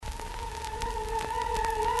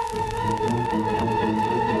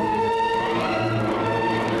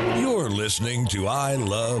listening to I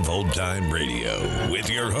Love Old Time Radio with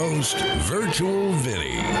your host, Virtual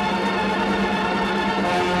Vinny.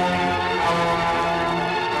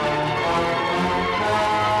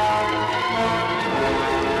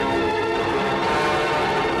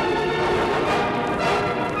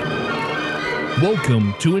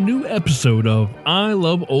 Welcome to a new episode of I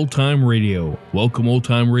Love Old Time Radio. Welcome, old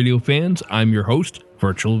time radio fans. I'm your host,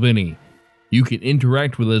 Virtual Vinny. You can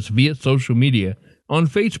interact with us via social media on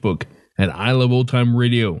Facebook at I Love Old Time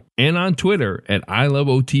Radio and on Twitter at I Love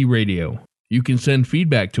OT Radio. You can send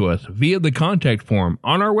feedback to us via the contact form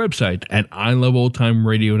on our website at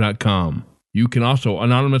iloveoldtimeradio.com. You can also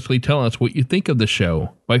anonymously tell us what you think of the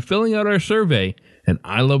show by filling out our survey at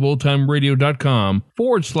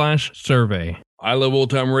iloveoldtimeradio.com/survey. I Love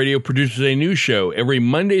Old Time Radio produces a new show every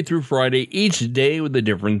Monday through Friday, each day with a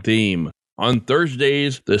different theme. On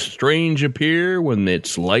Thursdays, the strange appear when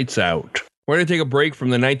it's lights out. We're going to take a break from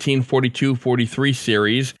the 1942-43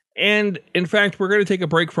 series, and in fact, we're going to take a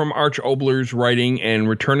break from Arch Obler's writing and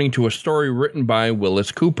returning to a story written by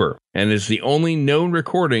Willis Cooper, and is the only known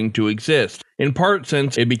recording to exist, in part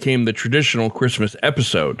since it became the traditional Christmas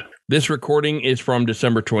episode. This recording is from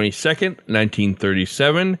December 22nd,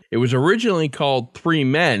 1937. It was originally called Three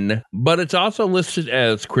Men, but it's also listed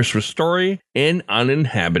as Christmas Story and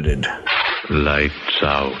Uninhabited. Lights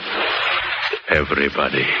out,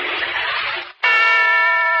 everybody.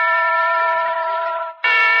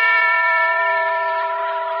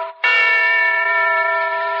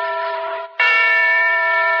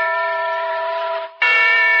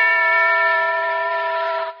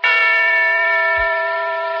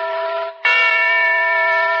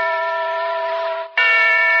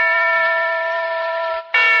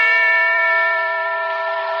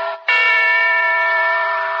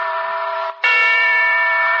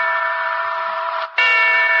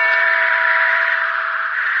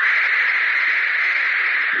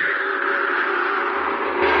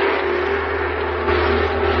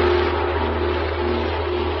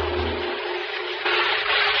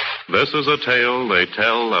 This is a tale they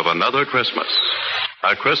tell of another Christmas.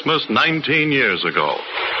 A Christmas 19 years ago.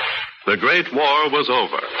 The Great War was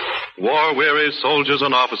over. War-weary soldiers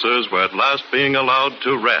and officers were at last being allowed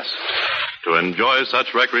to rest, to enjoy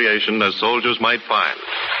such recreation as soldiers might find.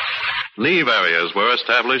 Leave areas were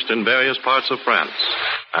established in various parts of France,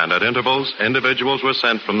 and at intervals, individuals were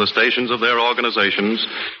sent from the stations of their organizations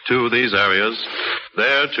to these areas,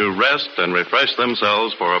 there to rest and refresh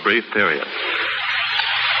themselves for a brief period.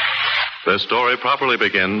 This story properly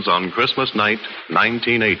begins on Christmas night,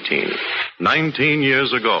 1918. 19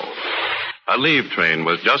 years ago. A leave train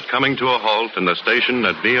was just coming to a halt in the station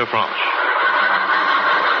at Villefranche.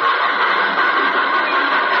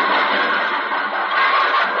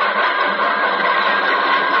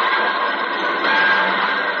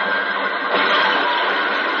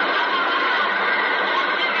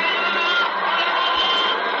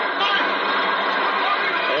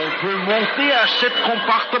 Montez à ce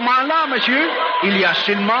compartiment-là, monsieur. Il y a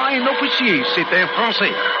seulement un officier. C'est un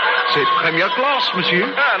Français. C'est première classe, monsieur.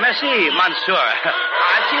 Oh, merci, monsieur.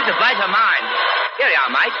 I choose a brighter mind. Here you are,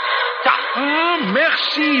 mate. Top.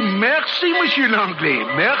 Merci, monsieur l'anglais.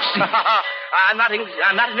 Merci. I'm not an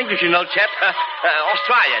English, you know, chap.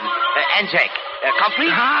 Australian. Anzac.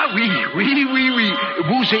 Compris? Ah, oui.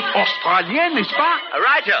 Vous êtes australien, n'est-ce pas?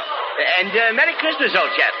 Righto. And Merry Christmas,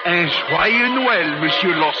 old chap. Un joyeux Noël,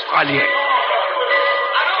 monsieur l'Australien.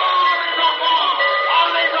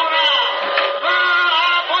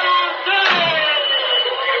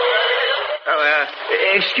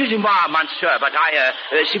 Excusez-moi, monsieur, but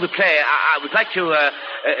s'il vous plaît, I would like to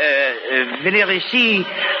venir ici.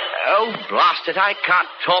 Oh, blast it, I can't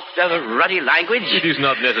talk the ruddy language. It is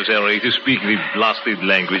not necessary to speak the blasted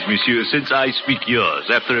language, monsieur, since I speak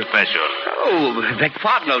yours after a fashion. Oh, beg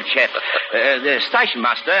pardon, old chap. The station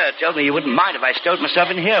master told me you wouldn't mind if I stowed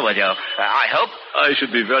myself in here with you. I hope. I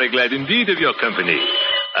should be very glad indeed of your company.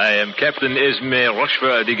 I am Captain Esme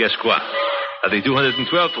Rochefort de Gascoigne, of the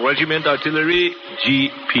 212th Regiment Artillery,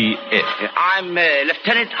 GPF. I'm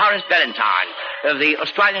Lieutenant Horace Valentine, of the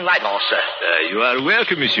Australian Light Horse. You are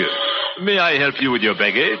welcome, monsieur. May I help you with your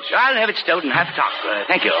baggage? I'll have it stowed in half a top.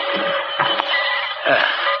 Thank you.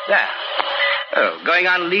 There. Oh, going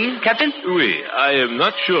on leave, Captain? Oui, I am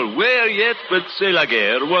not sure where yet, but c'est la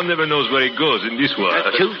guerre. One never knows where it goes in this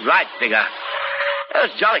world. Too right, Bigger. That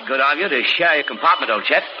was jolly good of you to share your compartment, old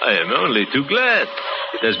chap. I am only too glad.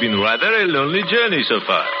 It has been rather a lonely journey so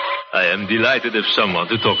far. I am delighted of someone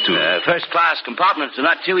to talk to. First-class compartments are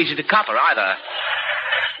not too easy to copper, either.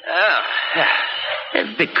 Oh, a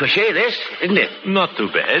bit cushy, this, isn't it? Not too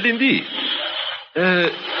bad, indeed.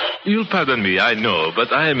 You'll pardon me, I know,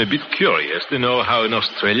 but I am a bit curious to know how an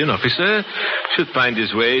Australian officer should find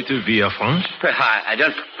his way to Villafranche. I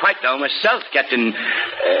don't quite know myself, Captain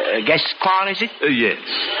Gascoigne, is it? Yes.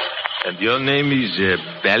 And your name is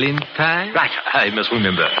Ballantyne? Right. I must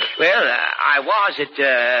remember. Well, I was at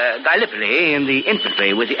Gallipoli in the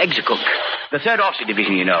infantry with the Execook. The 3rd Officer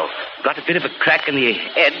Division, you know. Got a bit of a crack in the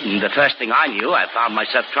head, and the first thing I knew, I found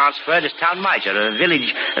myself transferred as town miser, a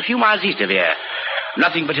village a few miles east of here.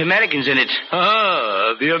 Nothing but Americans in it.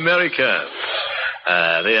 Ah, the Americans.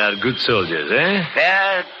 They are good soldiers, eh?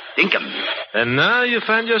 Fair dinkum. And now you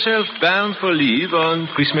find yourself bound for leave on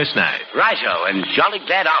Christmas night. Righto, and jolly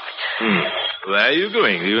glad of it. Where are you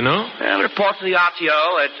going, do you know? Report to the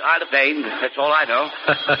RTO at Isle of Bane. That's all I know.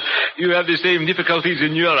 You have the same difficulties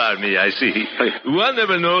in your army, I see. One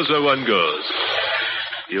never knows where one goes.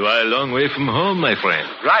 You are a long way from home, my friend.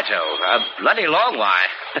 Righto, a bloody long way.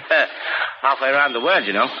 Halfway around the world,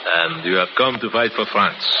 you know. And you have come to fight for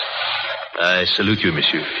France. I salute you,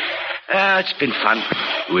 monsieur. It's been fun.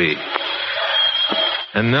 Oui.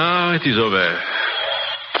 And now it is over.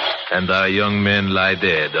 And our young men lie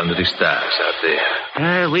dead under the stars out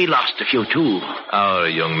there. We lost a few, too. Our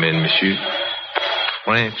young men, monsieur.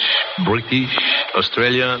 French, British,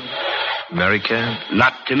 Australian, American.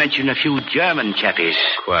 Not to mention a few German chappies.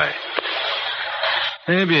 Quite.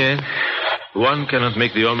 Eh bien. One cannot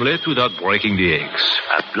make the omelette without breaking the eggs.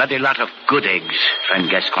 A bloody lot of good eggs, friend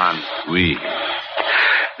Gascoigne. Oui.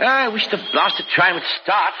 I wish the blasted train would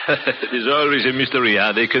start. It is always a mystery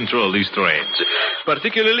how they control these trains.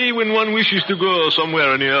 Particularly when one wishes to go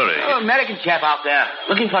somewhere in a hurry. Oh, American chap out there.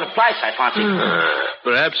 Looking for a place, I fancy.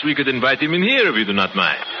 Perhaps we could invite him in here if you do not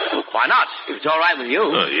mind. Well, why not? If it's all right with you.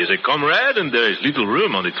 He is a comrade and there is little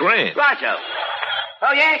room on the train. Righto.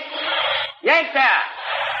 Oh, Yank. Yank there.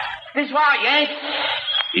 This way, Yank.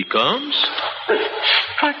 He comes?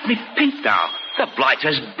 Strike me pink now. The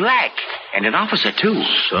blighter's black. And an officer, too.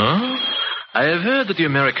 So? I have heard that the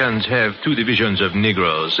Americans have 2 divisions of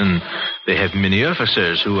Negroes, and they have many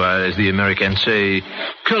officers who are, as the Americans say,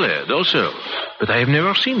 colored also. But I have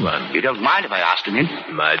never seen one. You don't mind if I ask him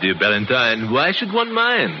in? My dear Ballantyne, why should one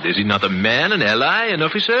mind? Is he not a man, an ally, an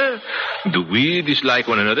officer? Do we dislike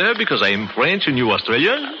one another because I am French and you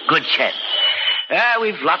Australian? Good chap.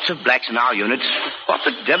 We've lots of blacks in our units. What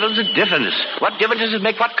the devil's the difference? What difference does it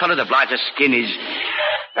make what color the blighter's skin is?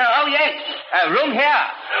 Yes. Room here.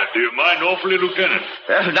 Do you mind awfully, Lieutenant?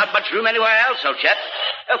 Not much room anywhere else, old chap.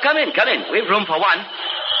 Come in. We've room for one.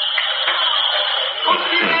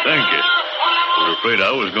 Thank you. I was afraid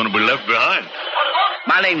I was going to be left behind.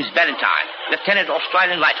 My name's Ballantyne, Lieutenant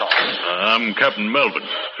Australian Light Horse. I'm Captain Melvin,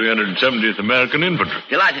 370th American Infantry.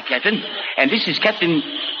 Delighted, Captain. And this is Captain...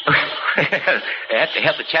 I have to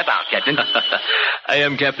help the chap out, Captain. I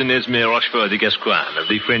am Captain Esme Rochefort de Gascoigne of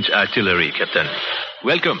the French Artillery, Captain.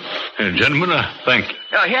 Welcome. Gentlemen, thank you.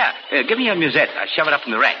 Oh, here. Give me your musette. I'll shove it up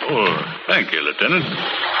in the rack. Oh, thank you, Lieutenant.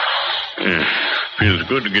 Feels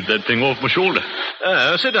good to get that thing off my shoulder.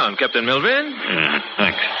 Sit down, Captain Melvin.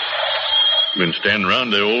 Thanks. Been standing around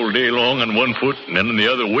there all day long on one foot and then on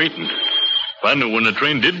the other waiting. Finally, when the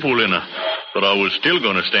train did pull in, I thought I was still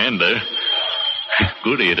going to stand there.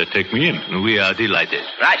 Good of you to take me in. We are delighted.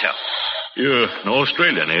 Righto. You're an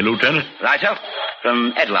Australian, eh, Lieutenant? Righto.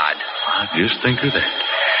 From Adelaide. I just think of that.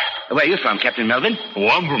 Where are you from, Captain Melvin? Oh,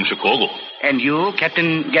 I'm from Chicago. And you,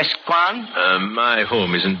 Captain Gascoigne? My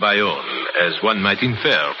home is in Bayonne, as one might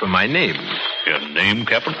infer from my name. Your name,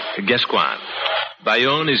 Captain? Gascoigne.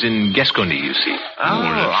 Bayonne is in Gascony, you see. Oh,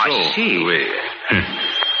 that's so. I see. Oui.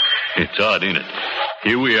 It's odd, ain't it?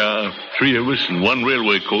 Here we are, 3 of us in one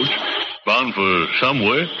railway coach, bound for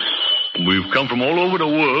somewhere. We've come from all over the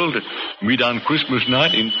world to meet on Christmas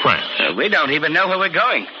night in France. We don't even know where we're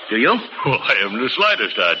going, do you? Well, I haven't the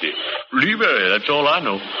slightest idea. Leave area, that's all I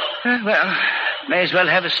know. Well, may as well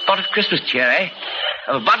have a spot of Christmas cheer, eh?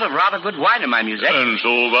 A bottle of rather good wine in my musette. And so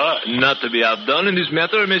have I. Not to be outdone in this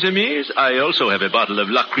matter, mes amis, I also have a bottle of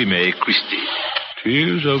Lacryme Christi.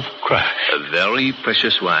 Tears of Christ. A very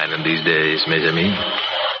precious wine in these days, mes amis.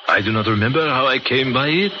 I do not remember how I came by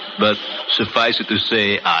it, but suffice it to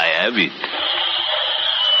say, I have it.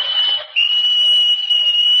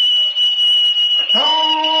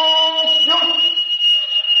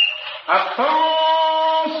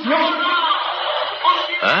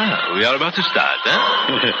 We are about to start, huh?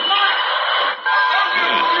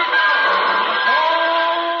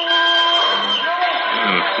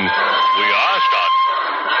 We are starting.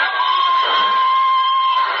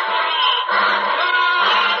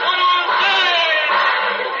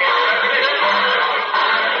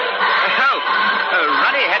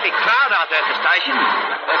 Ruddy had mighty crowd out there at the station.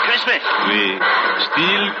 Christmas. We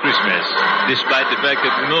still Christmas, despite the fact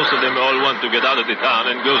that most of them all want to get out of the town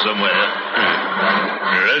and go somewhere.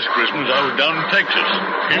 Last Christmas, I was down in Texas,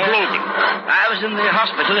 in Logan. I was in the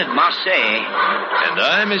hospital at Marseille. And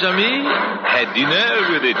I, mes amis, had dinner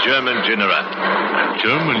with a German general. A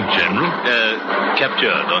German general?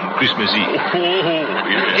 Captured on Christmas Eve. Oh,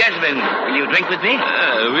 yeah. Gentlemen, will you drink with me?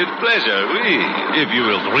 With pleasure, oui, if you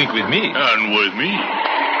will drink with me. And with me?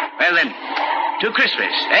 Well then, to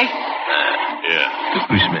Christmas, eh? Yeah. To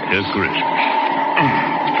Christmas. To Christmas.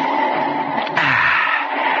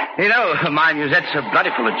 You know, my musette's so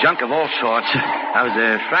bloody full of junk of all sorts. I was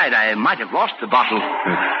afraid I might have lost the bottle.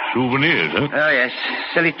 Souvenirs, huh? Oh, yes.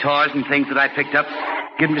 Silly toys and things that I picked up.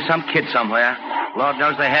 Given to some kid somewhere. Lord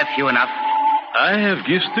knows they have few enough. I have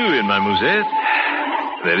gifts, too, in my musette.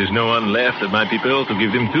 There is no one left of my people to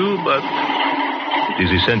give them to, but it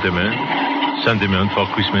is a sentiment for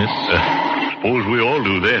Christmas. Suppose we all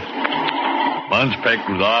do that. Mine's packed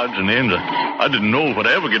with odds and ends. I didn't know if I'd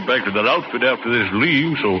ever get back to that outfit after this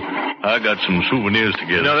leave, so I got some souvenirs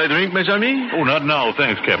together. Now, I drink, mes amis? Oh, not now,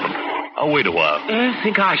 thanks, Captain. I'll wait a while. I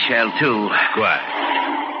think I shall, too. Quiet.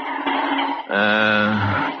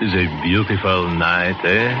 It's a beautiful night,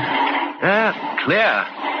 eh? Clear.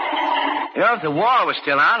 You know, if the war was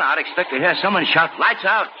still on, I'd expect to hear someone shout, lights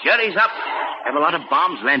out, jury's up. Have a lot of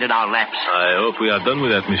bombs land in our laps. I hope we are done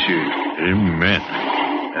with that, monsieur. Amen.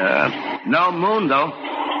 No moon, though.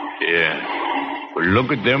 Yeah. Well,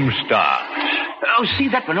 look at them stars. Oh, see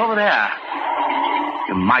that one over there.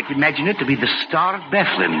 You might imagine it to be the Star of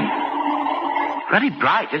Bethlehem. Very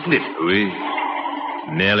bright, isn't it? Oui.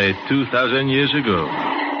 Nearly 2,000 years ago.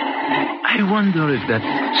 I wonder if that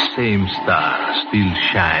same star still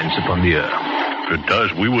shines upon the earth. If it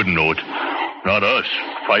does, we wouldn't know it. Not us.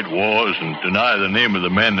 Fight wars and deny the name of the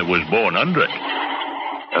man that was born under it.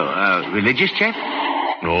 Oh, religious chap?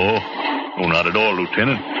 No, not at all,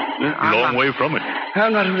 Lieutenant. A long way from it.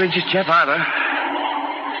 I'm not a religious chap either.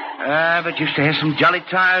 But used to have some jolly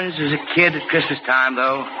times as a kid at Christmas time,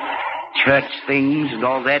 though. Church things and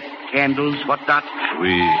all that, candles, whatnot.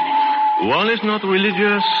 One is not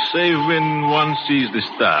religious, save when one sees the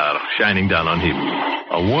star shining down on him.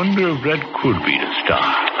 I wonder if that could be the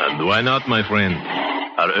star. And why not, my friend?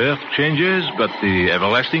 Our earth changes, but the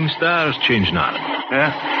everlasting stars change not.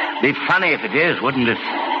 Be funny if it is, wouldn't it?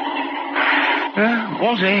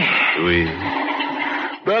 Won't they? Oui.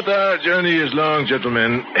 But our journey is long,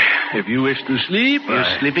 gentlemen. If you wish to sleep... You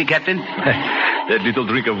sleepy, Captain? That little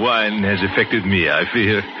drink of wine has affected me, I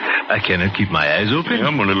fear. I cannot keep my eyes open. Yeah,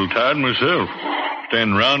 I'm a little tired myself.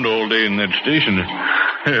 Standing around all day in that station,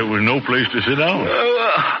 there was no place to sit down.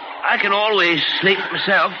 I can always sleep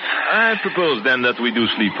myself. I propose, then, that we do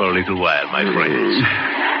sleep for a little while, my friends.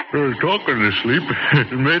 Talking to sleep,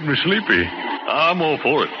 it made me sleepy. I'm all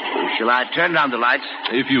for it. Shall I turn down the lights?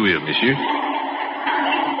 If you will, monsieur.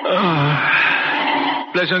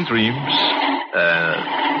 Pleasant dreams.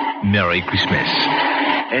 Merry Christmas.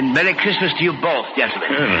 And Merry Christmas to you both,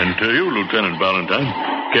 gentlemen. And to you, Lieutenant Valentine.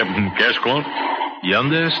 Captain Gascoigne.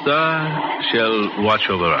 Yonder star shall watch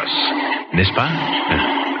over us. N'est-ce pas?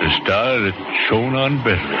 The star that shone on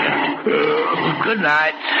Bethlehem. Good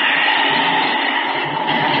night.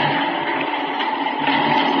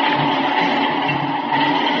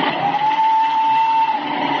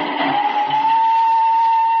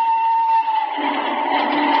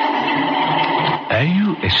 Are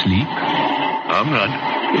you asleep? I'm not.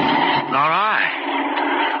 Nor I.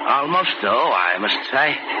 Almost, though, I must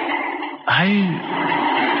say.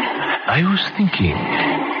 I was thinking.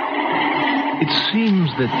 It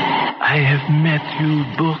seems that I have met you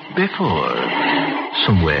both before.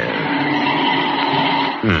 Somewhere.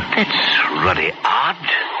 That's really odd.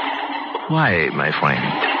 Why, my friend?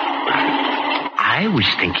 I was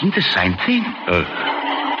thinking the same thing.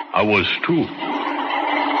 I was, too.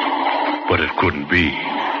 But it couldn't be.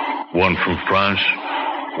 One from France,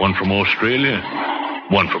 one from Australia,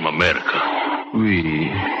 one from America. Oui,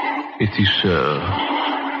 it is so.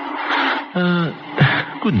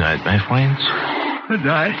 Good night, my friends. Good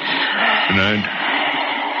night. Good night.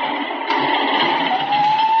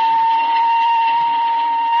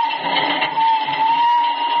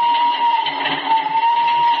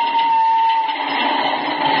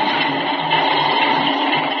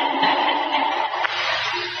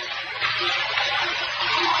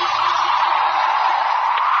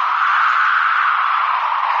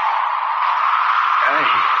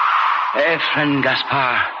 Friend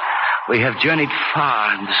Gaspar, we have journeyed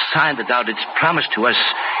far, and the sign that thou didst promise to us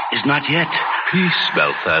is not yet. Peace,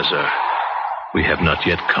 Balthazar. We have not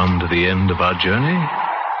yet come to the end of our journey.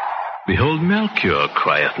 Behold, Melchior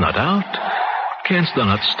crieth not out. Canst thou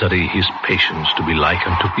not study his patience to be like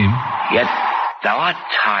unto him? Yet thou art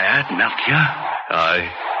tired, Melchior.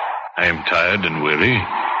 I am tired and weary.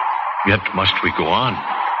 Yet must we go on.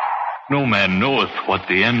 No man knoweth what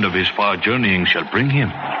the end of his far journeying shall bring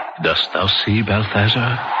him. Dost thou see,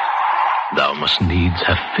 Balthazar? Thou must needs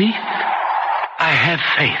have faith. I have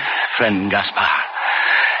faith, friend Gaspar.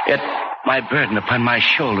 Yet my burden upon my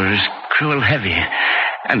shoulder is cruel heavy,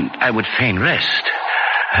 and I would fain rest.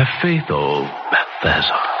 Have faith, O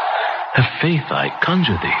Balthazar. Have faith, I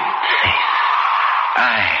conjure thee. Faith.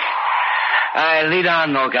 I lead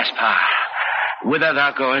on, O Gaspar. Whither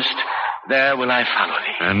thou goest, there will I follow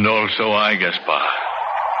thee. And also I, Gaspar.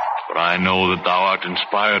 For I know that thou art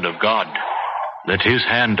inspired of God, that his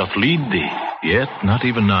hand doth lead thee. Yet not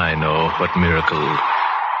even I know what miracle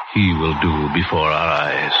he will do before our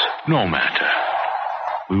eyes. No matter.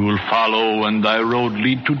 We will follow, and thy road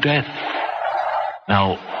lead to death.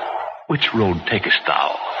 Now, which road takest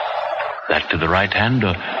thou? That to the right hand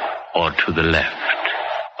or to the left?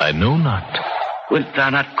 I know not. Wilt thou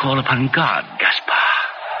not call upon God, Gaspar?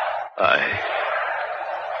 I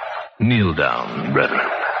kneel down, brethren.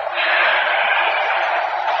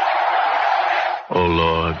 O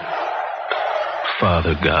Lord,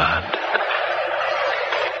 Father God,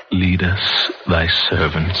 lead us, thy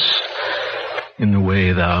servants, in the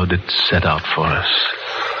way thou didst set out for us.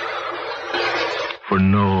 For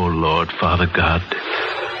know, Lord, Father God,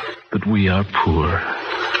 that we are poor,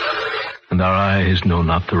 and our eyes know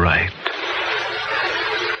not the right.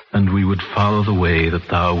 And we would follow the way that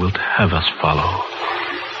thou wilt have us follow.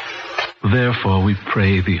 Therefore we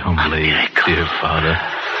pray thee humbly, dear Father.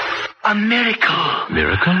 A miracle.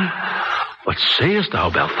 Miracle? What sayest thou,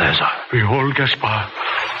 Balthazar? Behold, Gaspar,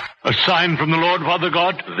 a sign from the Lord, Father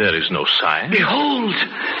God. There is no sign. Behold,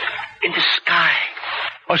 in the sky.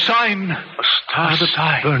 A sign. A star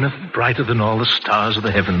that burneth brighter than all the stars of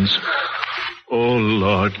the heavens. O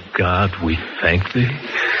Lord God, we thank thee.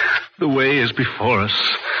 The way is before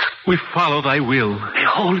us. We follow thy will.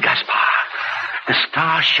 Behold, Gaspar, the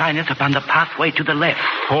star shineth upon the pathway to the left.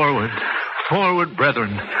 Forward, forward,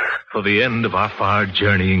 brethren, for the end of our far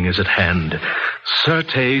journeying is at hand.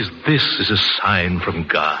 Certes, this is a sign from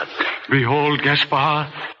God. Behold,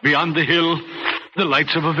 Gaspar, beyond the hill, the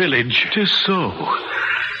lights of a village. 'Tis so.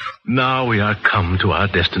 Now we are come to our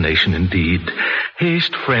destination indeed.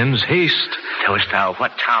 Haste, friends, haste. Knowest thou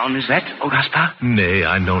what town is that, O Gaspar? Nay,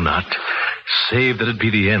 I know not, save that it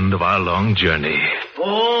be the end of our long journey.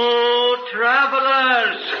 Oh,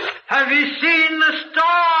 travelers, have ye seen the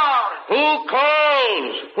star? Who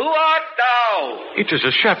calls? Who art thou? It is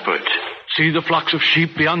a shepherd. See the flocks of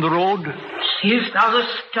sheep beyond the road? Seest thou the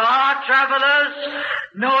star, travelers?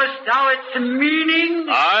 Knowest thou its meaning?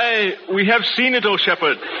 Aye, we have seen it, O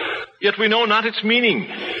shepherd, yet we know not its meaning,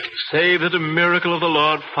 save that a miracle of the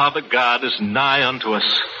Lord Father God is nigh unto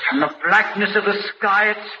us. From the blackness of the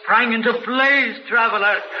sky it sprang into blaze,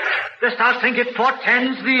 traveler. Dost thou think it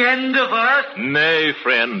portends the end of earth? Nay,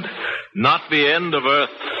 friend, not the end of earth.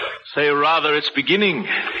 Say rather its beginning.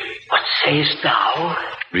 What sayest thou?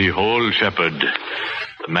 Behold, shepherd,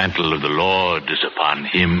 the mantle of the Lord is upon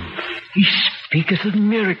him. He speaketh of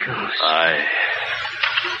miracles. Aye,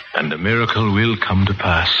 and a miracle will come to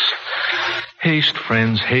pass. Haste,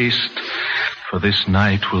 friends, haste, for this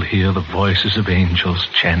night we'll hear the voices of angels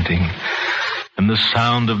chanting, and the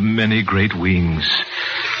sound of many great wings.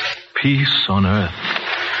 Peace on earth,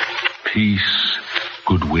 peace,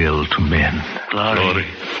 goodwill to men. Glory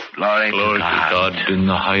to God in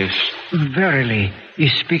the highest. Verily, ye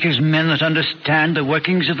speak as men that understand the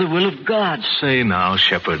workings of the will of God. Say now,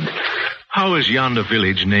 shepherd, how is yonder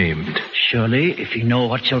village named? Surely, if ye know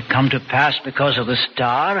what shall come to pass because of the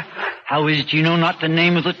star, how is it ye know not the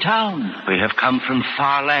name of the town? We have come from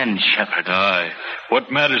far land, shepherd. Aye.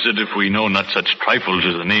 What matters it if we know not such trifles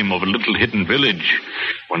as the name of a little hidden village,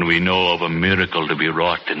 when we know of a miracle to be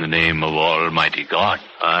wrought in the name of Almighty God?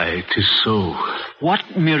 Aye, 'tis so.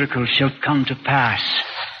 What miracle shall come to pass?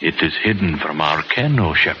 It is hidden from our ken,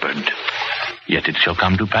 O shepherd. Yet it shall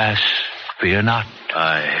come to pass. Fear not.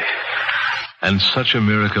 Aye. And such a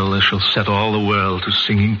miracle as shall set all the world to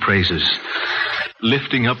singing praises,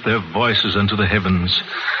 lifting up their voices unto the heavens,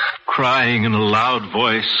 crying in a loud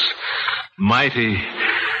voice, Mighty,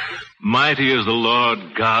 mighty is the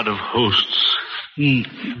Lord God of hosts. Ye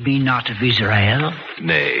be not of Israel?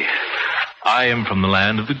 Nay, I am from the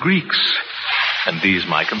land of the Greeks, and these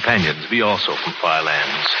my companions be also from far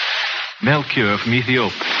lands. Melchior from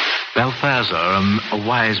Ethiopia, Balthazar, a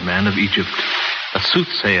wise man of Egypt, a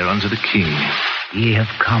soothsayer unto the king. Ye have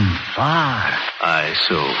come far. Aye,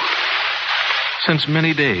 so. Since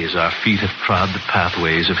many days our feet have trod the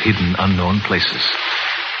pathways of hidden, unknown places.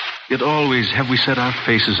 Yet always have we set our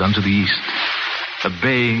faces unto the east,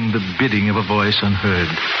 obeying the bidding of a voice unheard,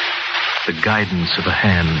 the guidance of a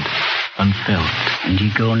hand unfelt. And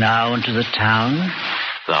ye go now into the town?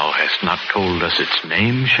 Thou hast not told us its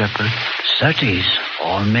name, shepherd. Certes,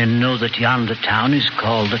 all men know that yonder town is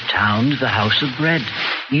called the town of the house of bread,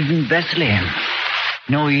 even Bethlehem.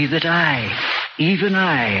 Know ye that I, even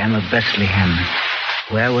I, am of Bethlehem,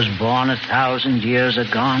 where was born 1,000 years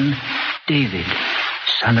agone David,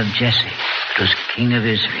 son of Jesse, that was king of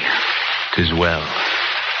Israel. 'Tis well.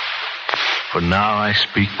 For now I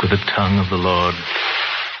speak with the tongue of the Lord,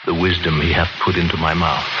 the wisdom he hath put into my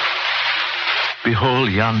mouth. Behold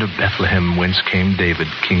yonder Bethlehem, whence came David,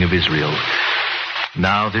 king of Israel.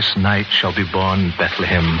 Now this night shall be born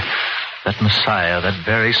Bethlehem, that Messiah, that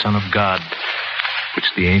very Son of God,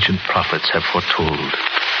 which the ancient prophets have foretold.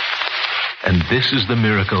 And this is the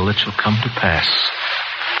miracle that shall come to pass.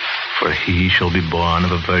 For he shall be born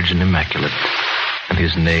of a virgin immaculate, and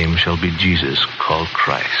his name shall be Jesus, called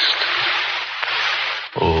Christ.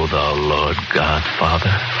 O thou Lord God,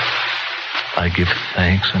 Father, I give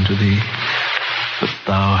thanks unto thee, that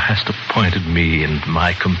thou hast appointed me and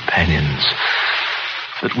my companions,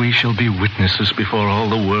 that we shall be witnesses before all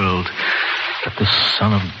the world that the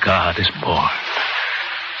Son of God is born.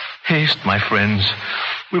 Haste, my friends.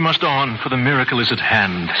 We must on, for the miracle is at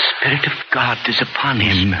hand. The Spirit of God is upon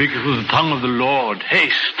him. Speak with the tongue of the Lord.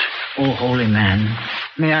 Haste. O holy man,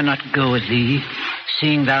 may I not go with thee,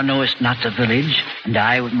 seeing thou knowest not the village, and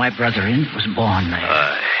I with my brethren was born there?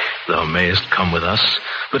 Aye, thou mayest come with us,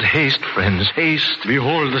 but haste, friends, haste.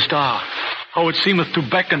 Behold the star, how it seemeth to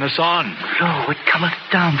beckon us on. Lo, it cometh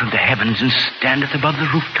down from the heavens and standeth above the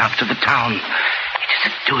rooftops of the town. It is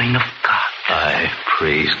the doing of God. Aye,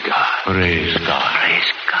 praise God. Praise God.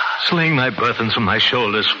 Praise God. Sling thy burthens from thy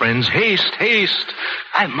shoulders, friends. Haste, haste.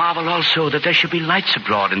 I marvel also that there should be lights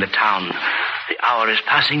abroad in the town. The hour is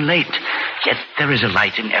passing late, yet there is a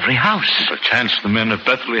light in every house. Perchance the men of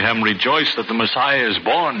Bethlehem rejoice that the Messiah is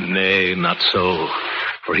born. Nay, not so.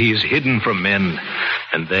 For he is hidden from men,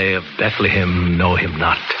 and they of Bethlehem know him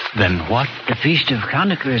not. Then what? The feast of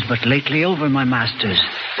Hanukkah is but lately over, my masters.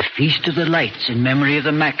 The feast of the lights in memory of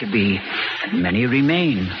the Maccabee, and many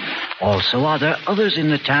remain. Also are there others in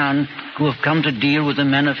the town who have come to deal with the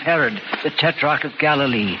men of Herod, the tetrarch of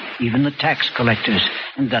Galilee, even the tax collectors,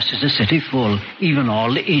 and thus is the city full, even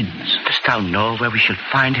all the inns. Dost thou know where we shall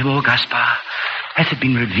find him, O Gaspar? Hath it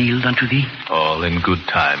been revealed unto thee? All in good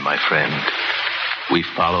time, my friend. We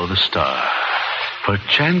follow the star.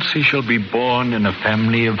 Perchance he shall be born in a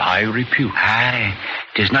family of high repute. Aye,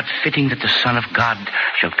 'tis not fitting that the Son of God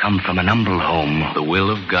shall come from an humble home. The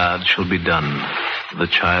will of God shall be done. The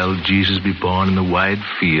child Jesus be born in the wide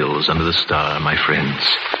fields under the star, my friends.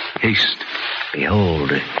 Haste.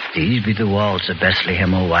 Behold, these be the walls of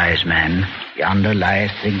Bethlehem, O wise man. Yonder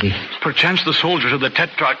lieth the gate. Perchance the soldiers of the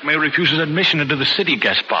Tetrarch may refuse us admission into the city,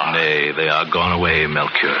 Gaspar. Nay, they are gone away,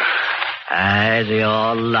 Melchior. Aye, they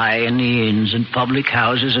all lie in the inns and public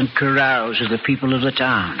houses and carouse of the people of the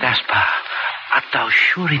town. Gaspar, art thou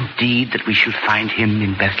sure indeed that we shall find him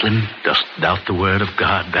in Bethlehem? Dost doubt the word of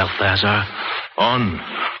God, Balthazar? On,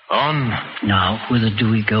 on. Now, whither do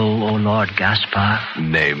we go, O Lord Gaspar?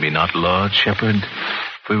 Name me not Lord, shepherd,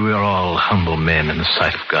 for we are all humble men in the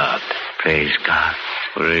sight of God. Praise God.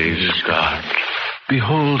 Praise God.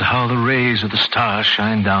 Behold how the rays of the star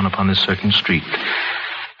shine down upon this certain street.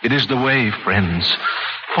 It is the way, friends.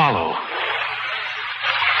 Follow.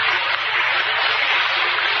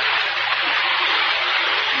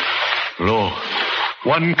 Lo,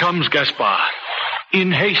 one comes, Gaspar.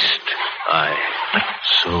 In haste. Aye,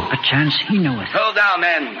 so. Perchance he knoweth. Hold thou,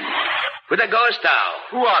 men. Whither goest thou?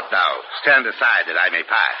 Who art thou? Stand aside that I may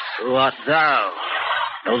pass. Who art thou?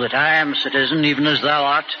 Know that I am a citizen, even as thou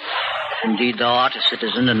art. If indeed thou art a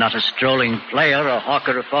citizen and not a strolling player or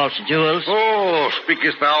hawker of false jewels. Oh,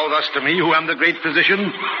 speakest thou thus to me, who am the great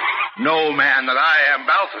physician? Know, man, that I am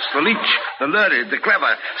Balthus, the leech, the learned, the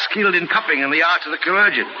clever, skilled in cupping and the arts of the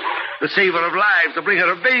chirurgeon, the saver of lives, the bringer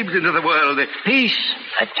of babes into the world. Peace!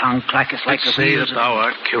 Thy tongue clacketh like the Say wheels that thou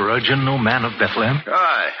art chirurgeon, O man of Bethlehem.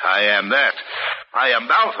 Aye, I am that. I am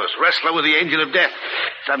Balthus, wrestler with the angel of death,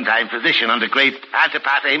 sometime physician under great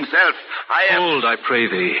Antipater himself. I am... Hold, I pray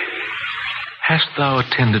thee. Hast thou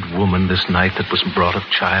attended woman this night that was brought of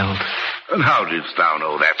child? And how didst thou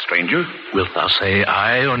know that, stranger? Wilt thou say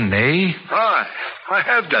aye or nay? Aye, I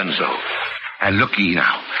have done so. And look ye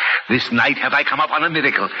now. This night have I come upon a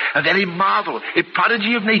miracle, a very marvel, a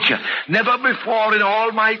prodigy of nature. Never before in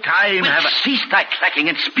all my time have I... Cease thy clacking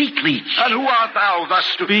and speak, leech. And who art thou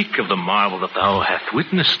thus to... Speak of the marvel that thou hast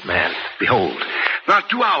witnessed, man. Behold, not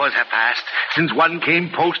 2 hours have passed since one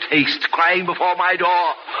came post-haste, crying before my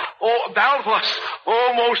door, O Balthus,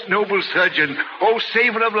 O most noble surgeon, O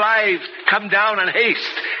saver of lives, come down and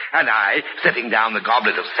haste. And I, setting down the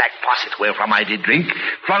goblet of sack posset wherefrom I did drink,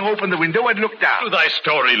 flung open the window and looked down. To thy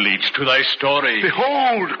story, leech, to thy story.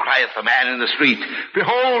 Behold, crieth the man in the street,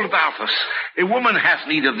 behold, Balthus, a woman hath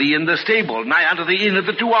need of thee in the stable, nigh unto the inn of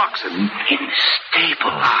the 2 oxen. In the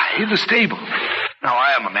stable? Aye, in the stable. Now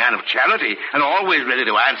I am a man of charity, and always ready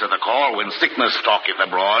to answer the call when sickness stalketh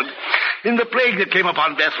abroad. In the plague that came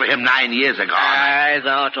upon Bethlehem 9 years ago. Aye,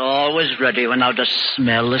 thou'rt always ready when thou dost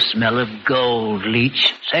smell the smell of gold,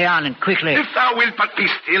 leech. Say on, and quickly. If thou wilt but be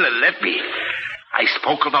still and let me. I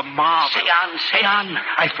spoke of a marvel. Say on.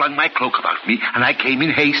 I flung my cloak about me, and I came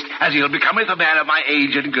in haste, as ill becometh a man of my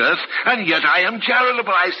age and girth, and yet I am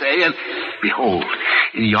charitable, I say, and behold,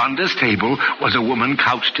 in yonder stable was a woman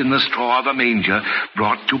couched in the straw of a manger,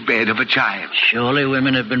 brought to bed of a child. Surely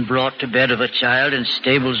women have been brought to bed of a child in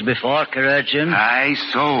stables before, Chirurgeon. Aye,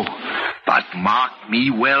 so. But mark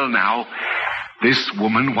me well now. This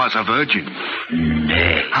woman was a virgin.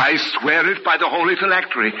 Nay. I swear it by the holy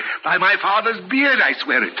phylactery. By my father's beard I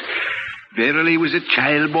swear it. Verily was a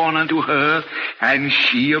child born unto her, and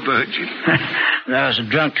she a virgin. Thou hast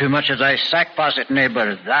drunk too much of thy sack posset,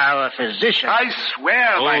 neighbor. Thou a physician. I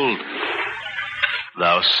swear Hold.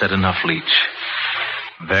 Thou said enough, leech.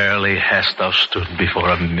 Verily hast thou stood before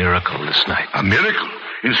a miracle this night. A miracle?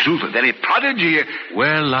 In sooth, a very prodigy.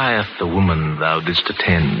 Where lieth the woman thou didst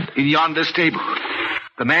attend? In yonder stable.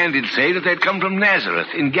 The man did say that they had come from Nazareth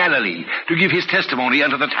in Galilee to give his testimony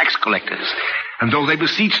unto the tax collectors. And though they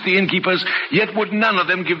beseeched the innkeepers, yet would none of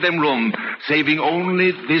them give them room, saving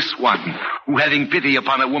only this one, who having pity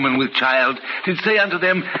upon a woman with child, did say unto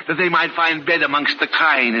them that they might find bed amongst the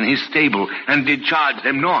kine in his stable, and did charge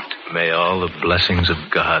them naught. May all the blessings of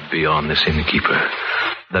God be on this innkeeper,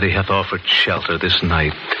 that he hath offered shelter this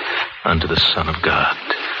night unto the Son of God.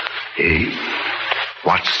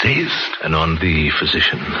 What sayest? And on thee,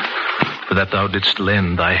 physician, for that thou didst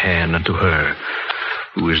lend thy hand unto her,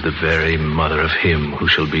 who is the very mother of him who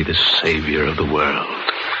shall be the Savior of the world.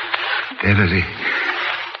 Verily,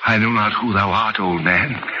 I know not who thou art, old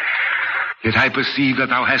man, yet I perceive that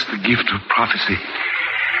thou hast the gift of prophecy.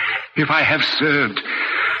 If I have served,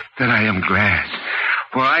 then I am glad,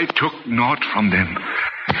 for I took naught from them.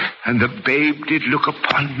 And the babe did look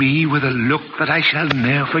upon me with a look that I shall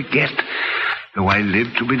ne'er forget, though I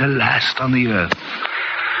live to be the last on the earth.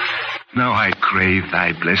 Now I crave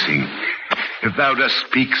thy blessing. If thou dost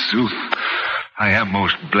speak sooth, I am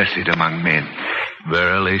most blessed among men.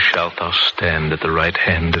 Verily shalt thou stand at the right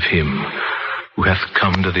hand of him who hath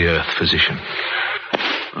come to the earth, physician.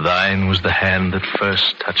 Thine was the hand that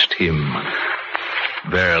first touched him.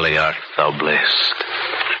 Verily art thou blessed.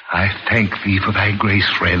 I thank thee for thy grace,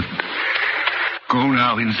 friend. Go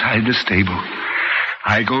now inside the stable.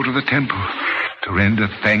 I go to the temple to render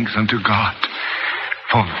thanks unto God.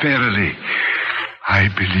 For verily, I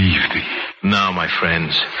believe thee. Now, my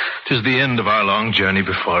friends, 'tis the end of our long journey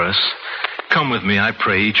before us. Come with me, I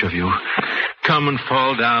pray, each of you. Come and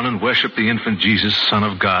fall down and worship the infant Jesus, Son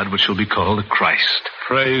of God, which shall be called the Christ.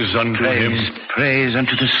 Praise unto him. Praise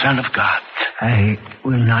unto the Son of God. I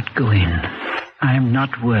will not go in. I am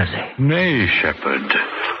not worthy. Nay, shepherd,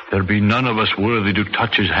 there be none of us worthy to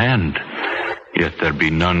touch his hand, yet there be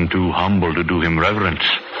none too humble to do him reverence.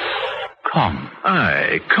 Come.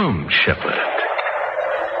 Aye, come, shepherd.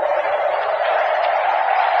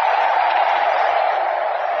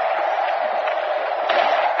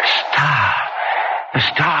 The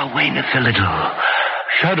star waneth a little.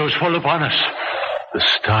 Shadows fall upon us. The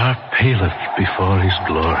star paleth before his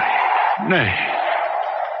glory.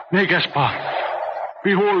 Nay, Gaspar.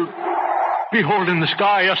 Behold in the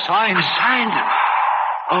sky a sign. A sign?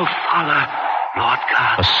 Oh, Father, Lord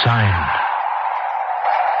God. A sign.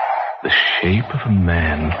 The shape of a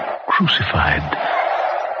man crucified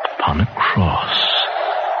upon a cross.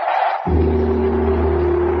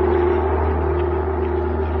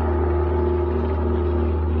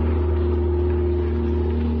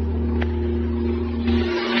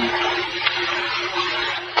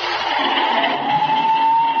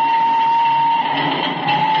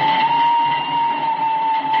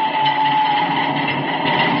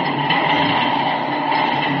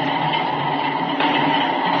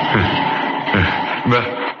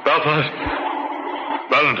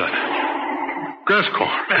 Valentine.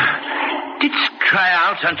 Gascoigne. Didst cry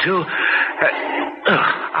out unto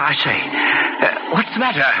I say, what's the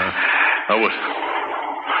matter? I was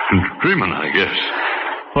dreaming, I guess.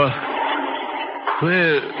 Well,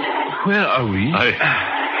 where are we?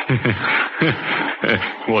 It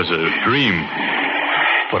was a dream,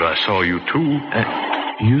 but I saw you too.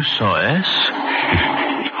 You saw us?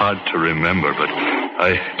 Hard to remember, but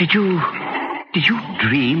Did you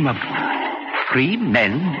dream of 3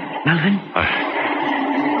 men, Melvin?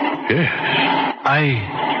 Yes.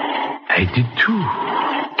 I did too.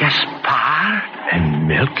 Gaspard? And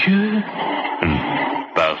Melchior? And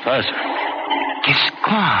Balthazar.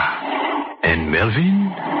 Giscard? And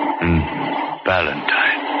Melvin? And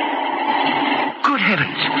Valentine. Good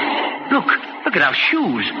heavens. Look at our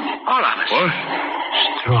shoes. All of us. What?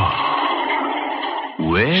 Straw.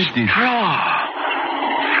 Where did... Straw.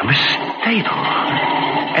 From a stable.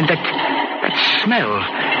 And that smell.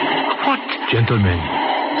 What? Gentlemen,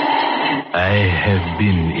 I have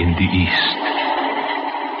been in the East.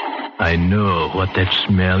 I know what that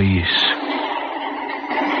smell is.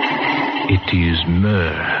 It is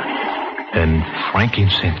myrrh and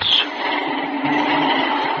frankincense.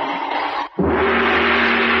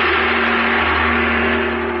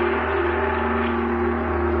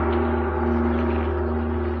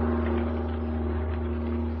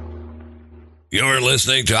 You're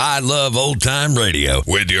listening to I Love Old Time Radio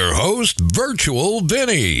with your host, Virtual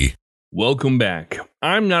Vinny. Welcome back.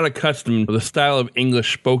 I'm not accustomed to the style of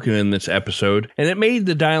English spoken in this episode, and it made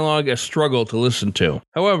the dialogue a struggle to listen to.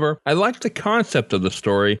 However, I liked the concept of the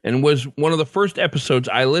story and was one of the first episodes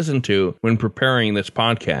I listened to when preparing this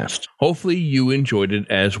podcast. Hopefully you enjoyed it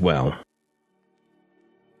as well.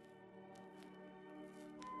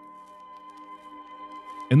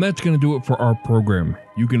 And that's going to do it for our program.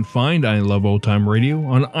 You can find I Love Old Time Radio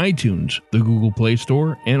on iTunes, the Google Play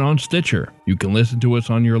Store, and on Stitcher. You can listen to us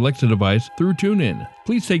on your Alexa device through TuneIn.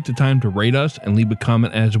 Please take the time to rate us and leave a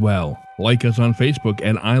comment as well. Like us on Facebook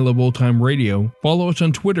at I Love Old Time Radio. Follow us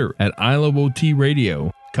on Twitter at I Love OT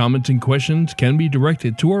Radio. Comments and questions can be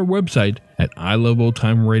directed to our website at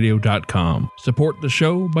iloveoldtimeradio.com. Support the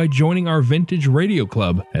show by joining our Vintage Radio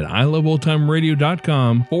Club at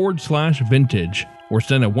iloveoldtimeradio.com/vintage. Or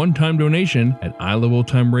send a one-time donation at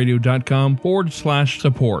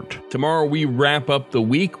iloveoldtimeradio.com/support. Tomorrow we wrap up the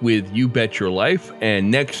week with You Bet Your Life, and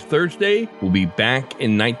next Thursday we'll be back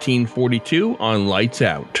in 1942 on Lights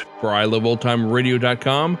Out. For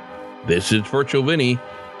iloveoldtimeradio.com, this is Virtual Vinny,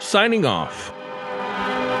 signing off.